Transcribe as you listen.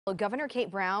Well, Governor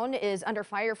Kate Brown is under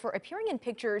fire for appearing in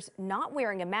pictures not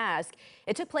wearing a mask.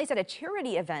 It took place at a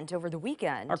charity event over the Our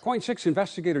weekend. KOIN 6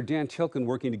 investigator Dan Tilkin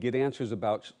working to get answers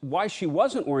about why she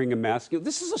wasn't wearing a mask.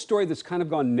 This is a story that's kind of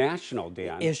gone national,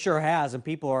 Dan. It sure has, and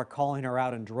people are calling her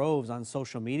out in droves on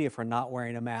social media for not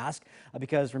wearing a mask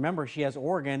because remember, she has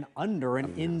Oregon under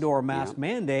an indoor mask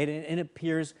mandate, and it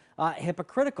appears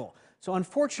hypocritical. So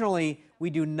unfortunately, we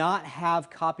do not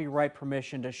have copyright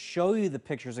permission to show you the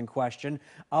pictures in question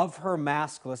of her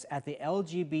maskless at the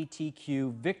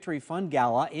LGBTQ Victory Fund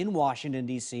Gala in Washington,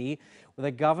 D.C., where the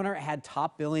governor had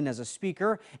top billing as a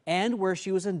speaker and where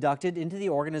she was inducted into the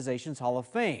organization's Hall of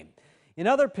Fame. In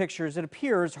other pictures, it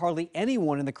appears hardly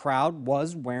anyone in the crowd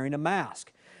was wearing a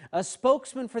mask. A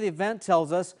spokesman for the event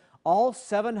tells us all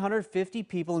 750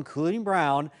 people, including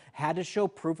Brown, had to show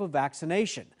proof of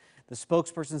vaccination. The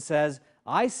spokesperson says,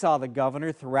 "I saw the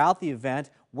governor throughout the event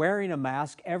wearing a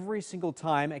mask every single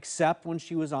time except when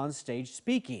she was on stage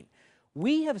speaking.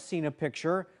 We have seen a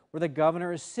picture where the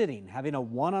governor is sitting having a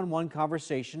one-on-one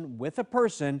conversation with a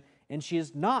person and she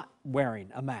is not wearing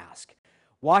a mask."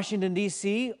 Washington,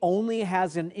 D.C. only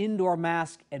has an indoor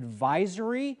mask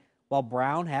advisory, while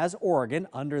Brown has Oregon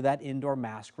under that indoor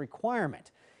mask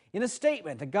requirement. In a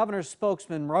statement, the governor's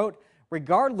spokesman wrote,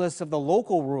 "Regardless of the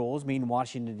local rules, meaning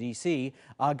Washington, D.C.,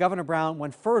 Governor Brown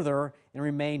went further and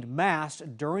remained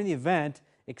masked during the event,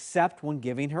 except when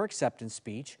giving her acceptance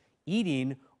speech,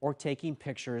 eating, or taking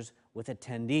pictures with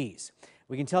attendees."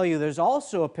 We can tell you there's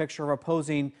also a picture of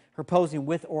her posing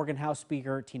with Oregon House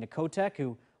Speaker Tina Kotek,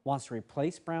 who wants to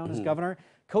replace Brown as governor.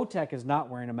 Kotek is not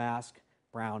wearing a mask.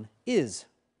 Brown is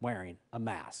wearing a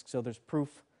mask. So there's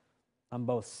proof on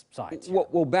both sides.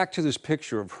 Well, back to this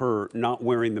picture of her not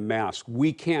wearing the mask.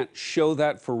 We can't show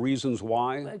that for reasons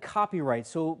why? Copyright.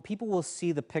 So people will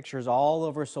see the pictures all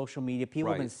over social media.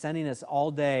 People have been sending us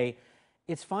all day.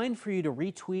 It's fine for you to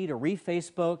retweet or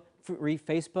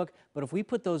re-Facebook, but if we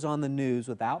put those on the news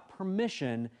without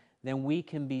permission, then we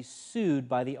can be sued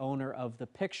by the owner of the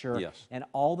picture. Yes. And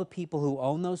all the people who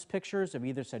own those pictures have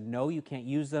either said, no, you can't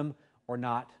use them, or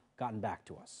not gotten back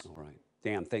to us. All right.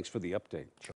 Dan, thanks for the update.